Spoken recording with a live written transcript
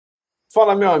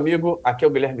Fala, meu amigo, aqui é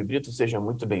o Guilherme Brito, seja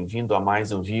muito bem-vindo a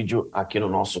mais um vídeo aqui no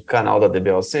nosso canal da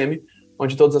DBOCM,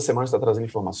 onde todas as semanas está trazendo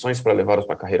informações para levar a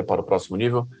sua carreira para o próximo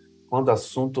nível, quando o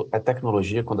assunto é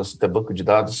tecnologia, quando o assunto é banco de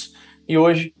dados. E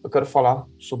hoje eu quero falar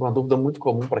sobre uma dúvida muito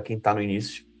comum para quem está no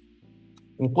início.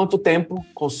 Em quanto tempo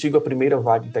consigo a primeira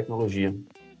vaga em tecnologia?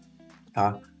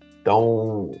 Tá?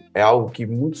 Então, é algo que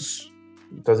muitas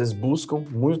vezes buscam,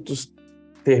 muitos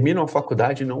terminam a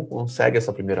faculdade e não conseguem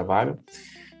essa primeira vaga.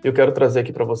 Eu quero trazer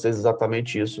aqui para vocês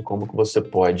exatamente isso, como que você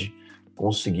pode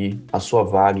conseguir a sua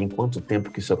vaga, em quanto tempo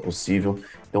que isso é possível.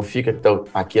 Então fica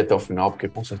aqui até o final, porque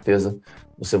com certeza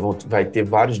você vai ter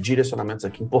vários direcionamentos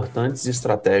aqui importantes e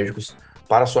estratégicos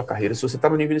para a sua carreira. Se você está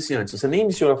no nível iniciante, se você nem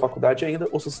iniciou na faculdade ainda,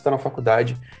 ou se você está na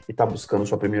faculdade e está buscando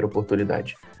sua primeira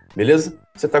oportunidade. Beleza?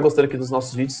 Se você está gostando aqui dos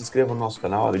nossos vídeos, se inscreva no nosso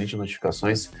canal, habilite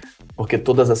notificações, porque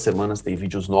todas as semanas tem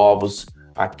vídeos novos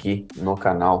aqui no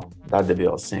canal da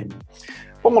DBOCM.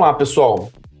 Vamos lá, pessoal.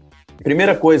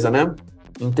 Primeira coisa, né?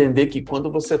 Entender que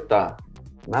quando você está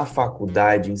na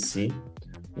faculdade em si,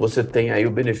 você tem aí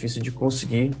o benefício de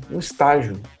conseguir um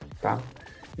estágio, tá?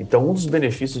 Então, um dos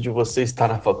benefícios de você estar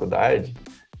na faculdade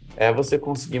é você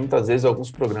conseguir, muitas vezes,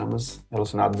 alguns programas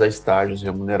relacionados a estágios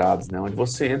remunerados, né? Onde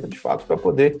você entra, de fato, para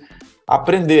poder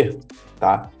aprender,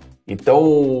 tá? Então,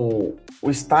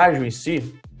 o estágio em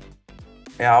si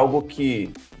é algo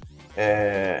que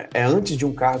é antes de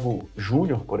um cargo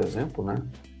júnior, por exemplo, né?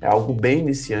 É algo bem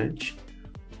iniciante,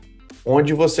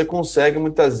 onde você consegue,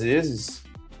 muitas vezes,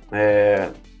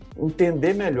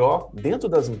 entender melhor, dentro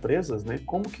das empresas, né,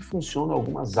 como que funcionam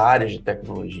algumas áreas de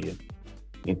tecnologia.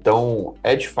 Então,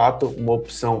 é, de fato, uma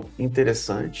opção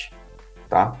interessante,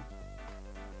 tá?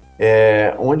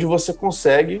 Onde você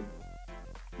consegue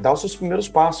dar os seus primeiros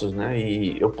passos, né?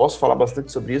 E eu posso falar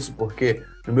bastante sobre isso, porque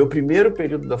no meu primeiro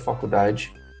período da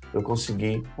faculdade, eu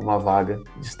consegui uma vaga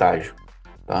de estágio,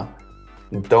 tá?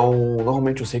 Então,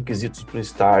 normalmente os requisitos para o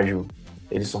estágio,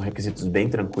 eles são requisitos bem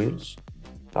tranquilos,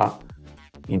 tá?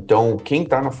 Então, quem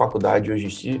está na faculdade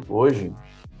hoje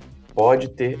pode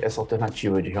ter essa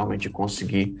alternativa de realmente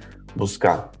conseguir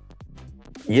buscar.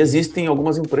 E existem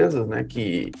algumas empresas, né,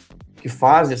 que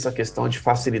fazem essa questão de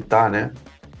facilitar, né,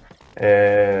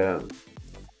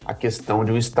 a questão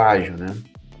de um estágio, né?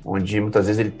 Onde muitas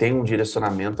vezes ele tem um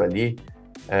direcionamento ali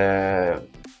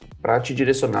para te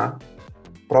direcionar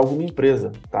para alguma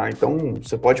empresa, tá? Então,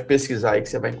 você pode pesquisar aí que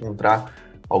você vai encontrar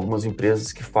algumas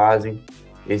empresas que fazem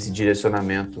esse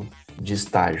direcionamento de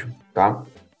estágio, tá?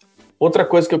 Outra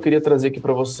coisa que eu queria trazer aqui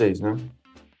para vocês, né?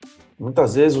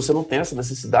 Muitas vezes você não tem essa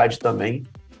necessidade também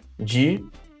de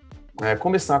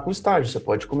começar com estágio, você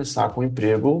pode começar com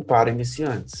emprego para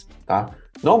iniciantes, tá?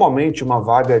 Normalmente, uma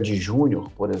vaga de júnior,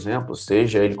 por exemplo,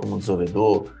 seja ele como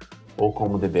desenvolvedor, ou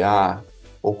como DBA,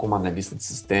 ou como analista de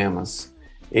sistemas,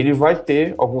 ele vai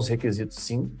ter alguns requisitos,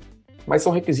 sim, mas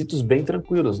são requisitos bem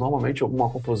tranquilos. Normalmente, alguma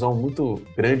confusão muito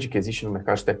grande que existe no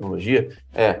mercado de tecnologia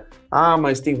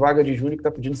mas tem vaga de júnior que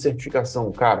está pedindo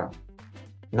certificação. Cara,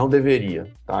 não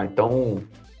deveria, tá? Então,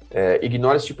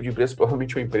 ignore esse tipo de empresa,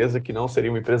 provavelmente uma empresa que não seria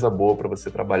uma empresa boa para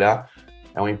você trabalhar,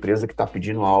 é uma empresa que está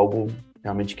pedindo algo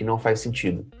realmente que não faz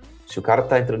sentido. Se o cara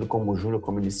está entrando como júnior,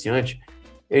 como iniciante,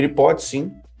 ele pode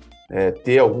sim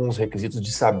ter alguns requisitos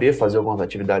de saber fazer algumas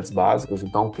atividades básicas.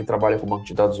 Então, quem trabalha com banco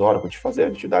de dados Oracle, de fazer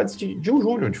atividades de um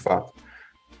júnior, de fato.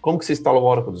 Como que você instala o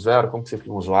Oracle do zero, como que você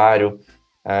cria um usuário,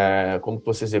 como que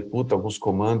você executa alguns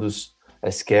comandos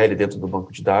SQL dentro do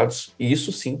banco de dados. E isso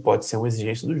sim pode ser uma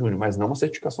exigência do júnior, mas não uma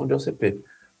certificação de OCP.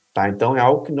 Tá? Então, é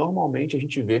algo que normalmente a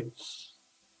gente vê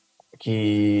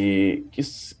que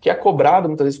é cobrado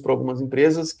muitas vezes por algumas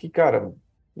empresas que, cara,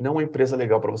 não é uma empresa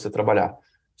legal para você trabalhar.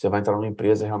 Você vai entrar numa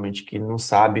empresa realmente que não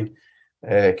sabe,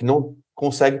 que não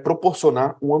consegue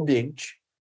proporcionar um ambiente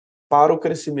para o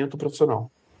crescimento profissional,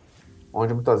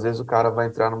 onde muitas vezes o cara vai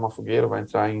entrar numa fogueira, vai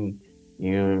entrar em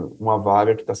uma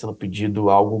vaga que está sendo pedido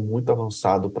algo muito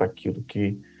avançado para aquilo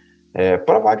que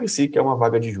para a vaga em si, que é uma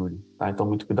vaga de júnior, tá? Então,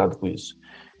 muito cuidado com isso.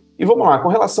 E vamos lá, com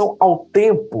relação ao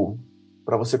tempo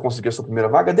para você conseguir a sua primeira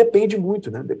vaga, depende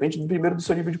muito, né? Depende primeiro do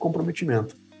seu nível de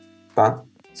comprometimento, tá?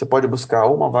 Você pode buscar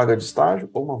ou uma vaga de estágio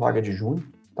ou uma vaga de júnior,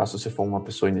 tá? Se você for uma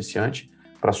pessoa iniciante,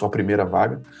 para a sua primeira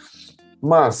vaga.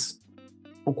 Mas,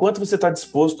 o quanto você está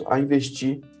disposto a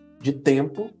investir de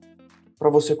tempo para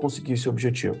você conseguir esse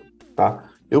objetivo, tá?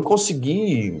 Eu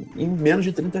consegui em menos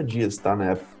de 30 dias, tá?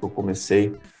 Na época que eu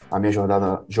comecei a minha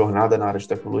jornada na área de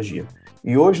tecnologia.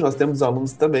 E hoje nós temos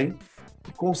alunos também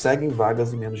que conseguem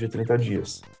vagas em menos de 30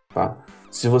 dias, tá?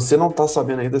 Se você não está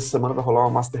sabendo ainda, essa semana vai rolar uma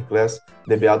Masterclass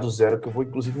DBA do zero, que eu vou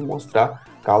inclusive mostrar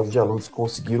casos de alunos que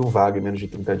conseguiram vaga em menos de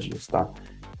 30 dias, tá?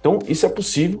 Então, isso é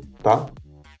possível, tá?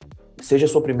 Seja a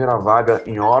sua primeira vaga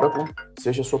em Oracle,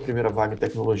 seja a sua primeira vaga em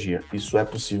tecnologia. Isso é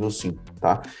possível sim,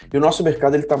 tá? E o nosso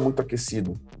mercado está muito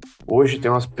aquecido. Hoje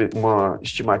tem uma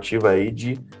estimativa aí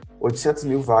de 800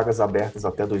 mil vagas abertas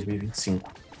até 2025.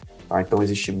 Tá? Então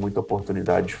existe muita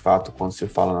oportunidade, de fato, quando se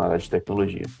fala na área de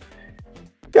tecnologia.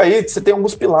 E aí você tem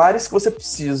alguns pilares que você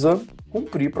precisa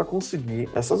cumprir para conseguir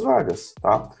essas vagas,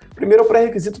 tá? Primeiro é o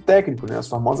pré-requisito técnico, né? As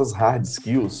famosas hard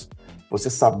skills. Você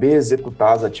saber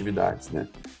executar as atividades, né?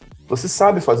 Você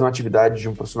sabe fazer uma atividade de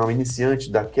um profissional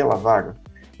iniciante daquela vaga?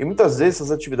 E muitas vezes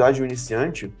essas atividades de um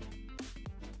iniciante,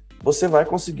 você vai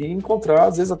conseguir encontrar,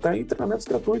 às vezes, até em treinamentos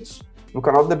gratuitos. No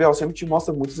canal do DBL sempre te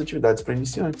mostra muitas atividades para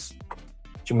iniciantes.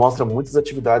 Te mostra muitas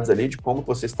atividades ali de como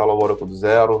você instala o Oracle do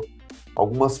zero,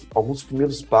 alguns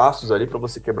primeiros passos ali para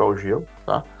você quebrar o gelo,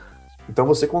 tá? Então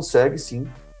você consegue, sim,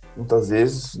 muitas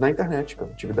vezes, na internet,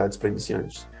 cara, atividades para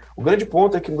iniciantes. O grande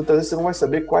ponto é que muitas vezes você não vai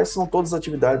saber quais são todas as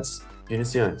atividades de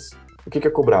iniciantes. O que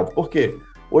é cobrado? Por quê?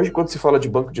 Hoje, quando se fala de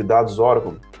banco de dados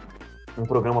Oracle, um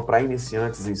programa para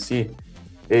iniciantes em si,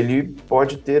 ele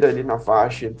pode ter ali na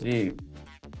faixa entre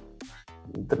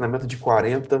um treinamento de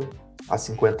 40 a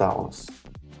 50 aulas,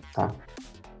 tá?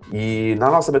 E na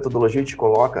nossa metodologia a gente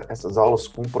coloca essas aulas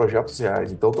com projetos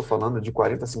reais. Então eu estou falando de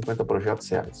 40 a 50 projetos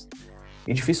reais.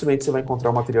 E dificilmente você vai encontrar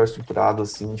um material estruturado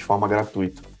assim de forma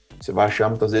gratuita. Você vai achar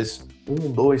muitas vezes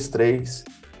 1, 2, 3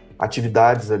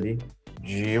 atividades ali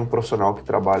de um profissional que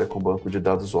trabalha com banco de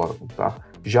dados Oracle, tá?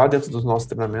 Já dentro dos nossos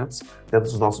treinamentos,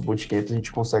 dentro dos nossos bootcamps, a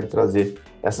gente consegue trazer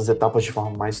essas etapas de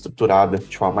forma mais estruturada,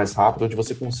 de forma mais rápida, onde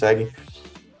você consegue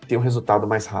ter um resultado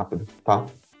mais rápido, tá?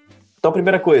 Então, a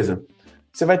primeira coisa,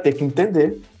 você vai ter que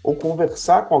entender ou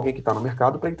conversar com alguém que está no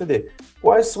mercado para entender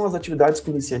quais são as atividades que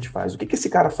o iniciante faz, o que esse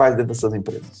cara faz dentro dessas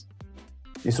empresas.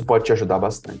 Isso pode te ajudar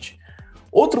bastante.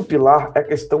 Outro pilar é a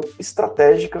questão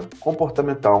estratégica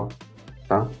comportamental,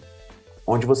 tá?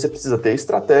 Onde você precisa ter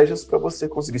estratégias para você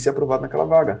conseguir ser aprovado naquela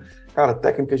vaga. Cara,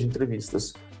 técnicas de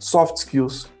entrevistas, soft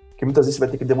skills, que muitas vezes você vai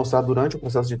ter que demonstrar durante o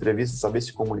processo de entrevista, saber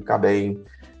se comunicar bem,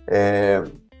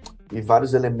 e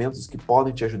vários elementos que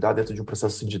podem te ajudar dentro de um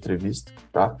processo de entrevista,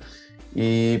 tá?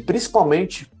 E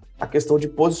principalmente a questão de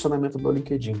posicionamento no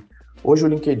LinkedIn. Hoje o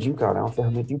LinkedIn, cara, é uma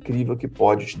ferramenta incrível que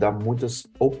pode te dar muitas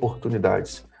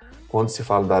oportunidades quando se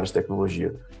fala da área de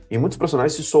tecnologia. E muitos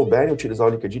profissionais, se souberem utilizar o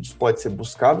LinkedIn, isso pode ser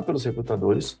buscado pelos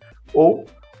recrutadores ou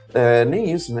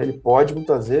nem isso, né? Ele pode,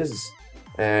 muitas vezes,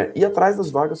 ir atrás das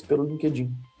vagas pelo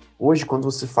LinkedIn. Hoje, quando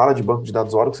você fala de banco de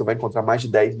dados Oracle, você vai encontrar mais de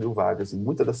 10 mil vagas, e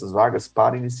muitas dessas vagas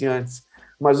para iniciantes,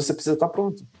 mas você precisa estar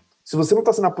pronto. Se você não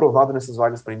está sendo aprovado nessas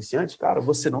vagas para iniciantes, cara,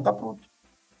 você não está pronto.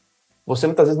 Você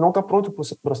muitas vezes não está pronto para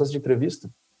o processo de entrevista.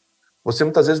 Você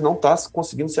muitas vezes não está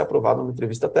conseguindo ser aprovado numa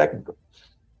entrevista técnica.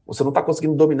 Você não está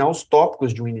conseguindo dominar os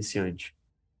tópicos de um iniciante.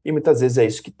 E muitas vezes é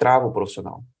isso que trava o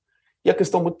profissional. E a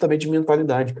questão muito também de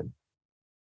mentalidade, cara.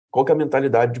 Qual que é a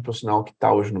mentalidade de profissional que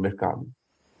está hoje no mercado?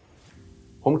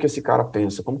 Como que esse cara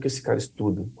pensa? Como que esse cara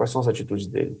estuda? Quais são as atitudes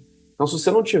dele? Então, se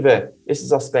você não tiver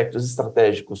esses aspectos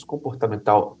estratégicos,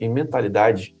 comportamental e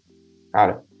mentalidade,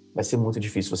 cara, vai ser muito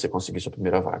difícil você conseguir sua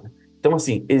primeira vaga. Então,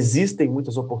 assim, existem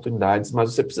muitas oportunidades,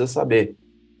 mas você precisa saber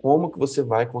como que você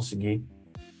vai conseguir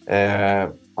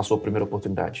a sua primeira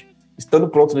oportunidade. Estando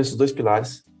pronto nesses dois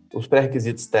pilares, os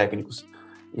pré-requisitos técnicos,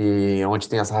 e onde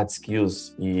tem as hard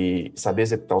skills e saber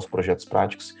executar os projetos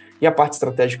práticos, e a parte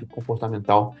estratégica e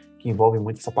comportamental, que envolve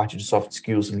muito essa parte de soft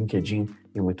skills, LinkedIn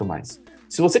e muito mais.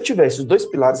 Se você tiver esses dois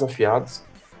pilares afiados,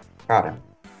 cara,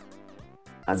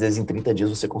 às vezes em 30 dias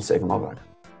você consegue uma vaga.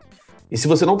 E se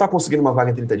você não está conseguindo uma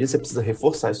vaga em 30 dias, você precisa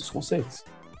reforçar esses conceitos.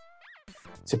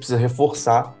 Você precisa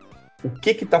reforçar o que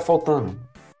está faltando.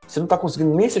 Você não está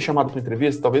conseguindo nem ser chamado para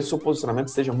entrevista, talvez o seu posicionamento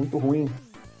esteja muito ruim,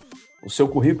 o seu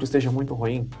currículo esteja muito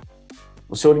ruim,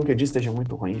 o seu LinkedIn esteja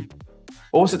muito ruim.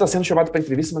 Ou você está sendo chamado para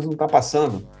entrevista, mas não está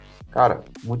passando. Cara,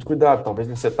 muito cuidado, talvez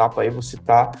nessa etapa aí você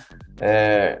está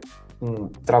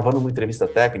travando uma entrevista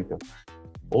técnica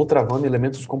ou travando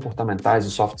elementos comportamentais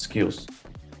e soft skills.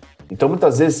 Então,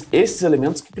 muitas vezes, esses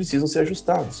elementos que precisam ser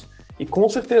ajustados. E com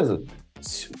certeza,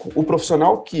 o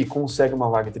profissional que consegue uma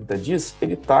vaga em 30 dias,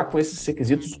 ele está com esses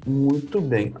requisitos muito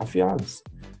bem afiados.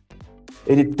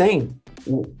 Ele tem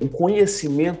o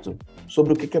conhecimento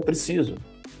sobre o que é preciso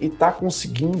e está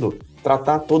conseguindo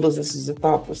tratar todas essas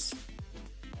etapas.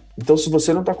 Então, se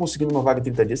você não está conseguindo uma vaga em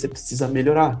 30 dias, você precisa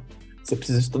melhorar, você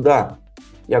precisa estudar.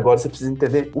 E agora você precisa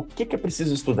entender o que é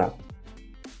preciso estudar.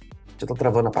 Você está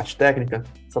travando na parte técnica,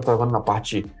 você está travando na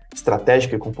parte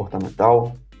estratégica e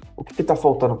comportamental. O que está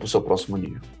faltando para o seu próximo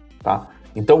nível? Tá?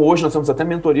 Então, hoje nós temos até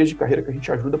mentorias de carreira que a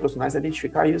gente ajuda profissionais a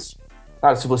identificar isso.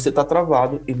 Cara, se você está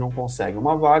travado e não consegue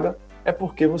uma vaga, é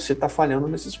porque você está falhando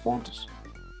nesses pontos.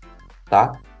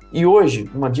 Tá? E hoje,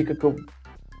 uma dica que eu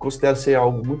considero ser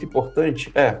algo muito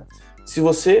importante é, se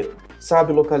você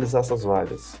sabe localizar essas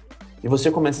vagas e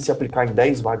você começa a se aplicar em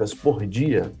 10 vagas por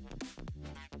dia,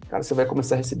 cara, você vai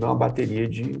começar a receber uma bateria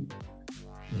de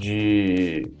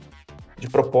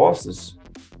propostas.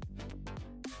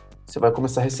 Você vai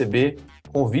começar a receber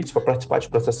convites para participar de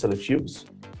processos seletivos.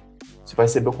 Você vai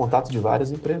receber o contato de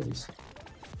várias empresas.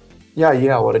 E aí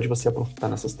é a hora de você aprofundar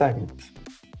nessas técnicas.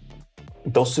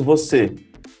 Então, se você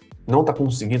não está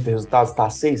conseguindo ter resultados, está há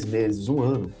 6 meses, 1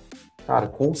 ano, cara,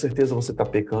 com certeza você está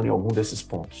pecando em algum desses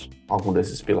pontos, algum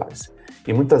desses pilares.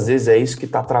 E muitas vezes é isso que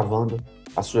está travando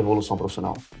a sua evolução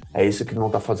profissional. É isso que não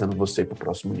está fazendo você ir para o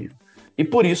próximo nível. E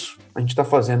por isso, a gente está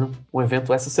fazendo um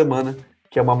evento essa semana,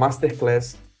 que é uma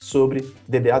Masterclass sobre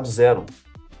DBA do zero.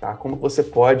 Tá? Como você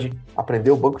pode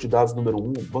aprender o banco de dados número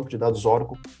 1, o banco de dados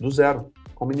Oracle do zero,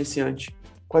 como iniciante.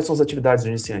 Quais são as atividades do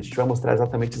iniciante? A gente vai mostrar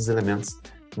exatamente esses elementos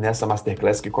nessa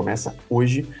Masterclass que começa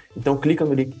hoje. Então, clica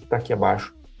no link que está aqui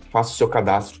abaixo, faça o seu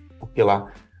cadastro, porque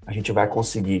lá a gente vai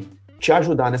conseguir te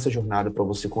ajudar nessa jornada para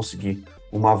você conseguir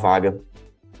uma vaga,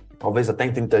 talvez até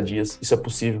em 30 dias. Isso é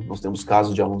possível, nós temos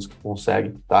casos de alunos que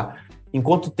conseguem, tá? Em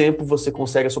quanto tempo você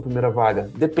consegue a sua primeira vaga?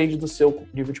 Depende do seu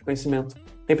nível de conhecimento.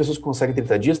 Tem pessoas que conseguem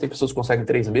 30 dias, tem pessoas que conseguem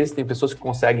 3 meses, tem pessoas que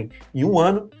conseguem em 1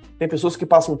 ano, tem pessoas que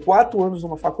passam 4 anos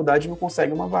numa faculdade e não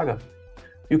conseguem uma vaga.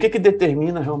 E o que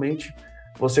determina realmente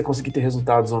você conseguir ter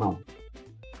resultados ou não?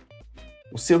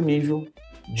 O seu nível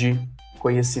de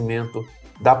conhecimento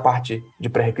da parte de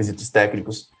pré-requisitos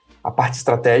técnicos, a parte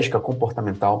estratégica,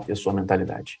 comportamental e a sua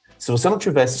mentalidade. Se você não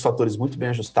tiver esses fatores muito bem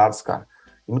ajustados, cara,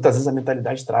 e muitas vezes a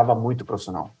mentalidade trava muito o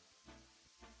profissional.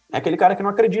 É aquele cara que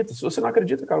não acredita. Se você não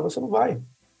acredita, cara, você não vai.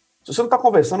 Se você não está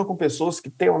conversando com pessoas que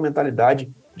têm uma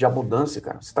mentalidade de abundância,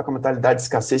 cara, você está com uma mentalidade de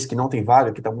escassez que não tem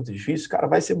vaga, que está muito difícil, cara,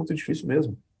 vai ser muito difícil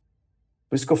mesmo.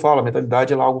 Por isso que eu falo, a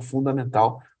mentalidade é algo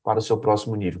fundamental para o seu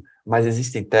próximo nível. Mas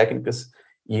existem técnicas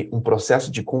e um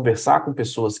processo de conversar com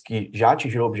pessoas que já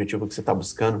atingiram o objetivo que você está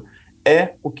buscando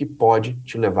é o que pode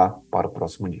te levar para o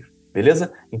próximo nível.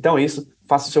 Beleza? Então é isso.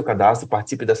 Faça o seu cadastro,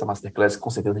 participe dessa Masterclass, com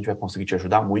certeza a gente vai conseguir te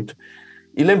ajudar muito.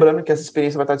 E lembrando que essa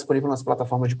experiência vai estar disponível nas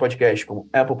plataformas de podcast, como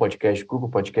Apple Podcast, Google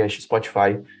Podcast,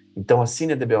 Spotify. Então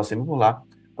assine a DBOCM por lá,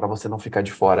 para você não ficar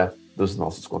de fora dos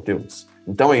nossos conteúdos.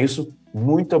 Então é isso.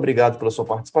 Muito obrigado pela sua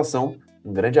participação.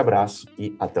 Um grande abraço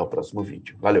e até o próximo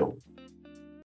vídeo. Valeu!